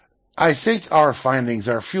that, I think our findings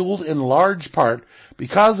are fueled in large part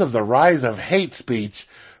because of the rise of hate speech,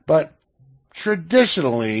 but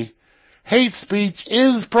traditionally, hate speech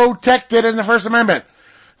is protected in the First Amendment.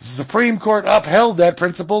 The Supreme Court upheld that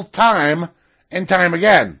principle time and time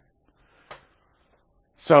again.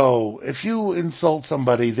 So, if you insult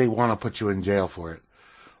somebody, they want to put you in jail for it.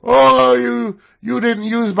 Oh, you didn't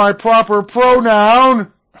use my proper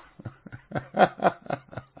pronoun.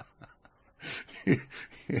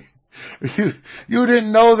 You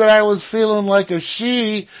didn't know that I was feeling like a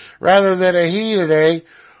she rather than a he today,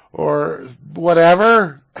 or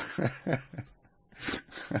whatever.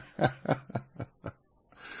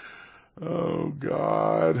 Oh,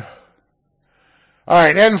 God. All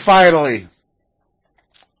right, and finally,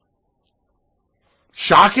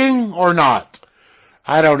 shocking or not?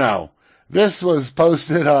 I don't know. This was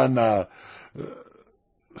posted on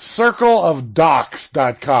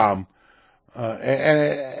circleofdocs.com.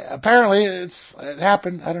 And apparently it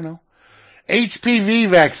happened, I don't know.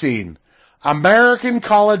 HPV vaccine. American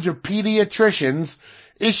College of Pediatricians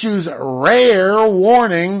issues rare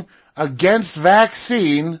warning against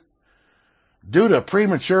vaccine due to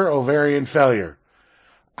premature ovarian failure.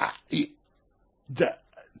 to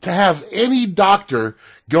have any doctor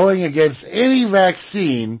going against any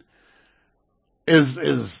vaccine is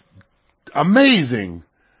amazing.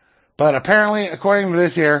 But apparently, according to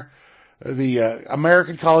this here, the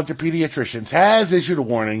American College of Pediatricians has issued a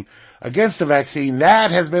warning against a vaccine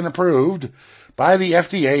that has been approved by the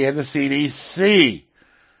FDA and the CDC.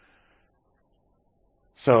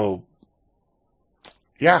 So,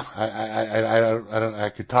 yeah, I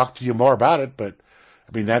could talk to you more about it, but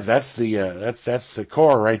I mean that's the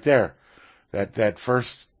core right there. That first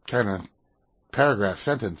kind of paragraph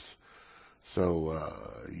sentence. So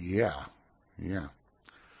yeah.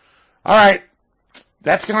 All right,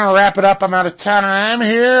 that's gonna wrap it up. I'm out of time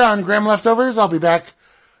here on Grim Leftovers. I'll be back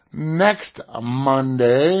next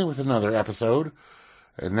Monday with another episode,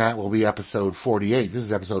 and that will be episode 48. This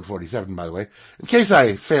is episode 47, by the way. In case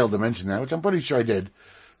I failed to mention that, which I'm pretty sure I did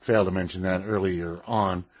fail to mention that earlier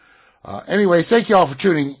on. Anyway, thank you all for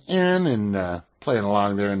tuning in and playing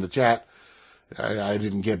along there in the chat. I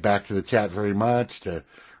didn't get back to the chat very much to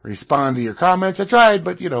respond to your comments. I tried,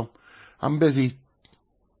 but, I'm busy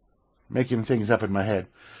making things up in my head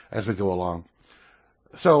as we go along.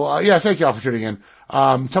 So, thank you all for tuning in.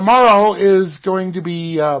 Tomorrow is going to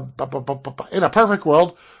be In a Perfect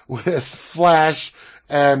World with Flash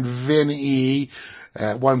and Vin E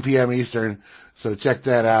at 1 p.m. Eastern. So check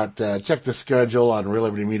that out. Check the schedule on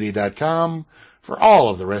RealLibertyMedia.com for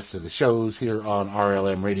all of the rest of the shows here on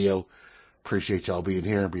RLM Radio. Appreciate y'all being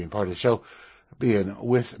here, being part of the show, being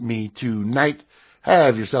with me tonight.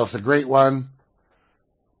 Have yourselves a great one.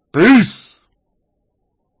 Peace!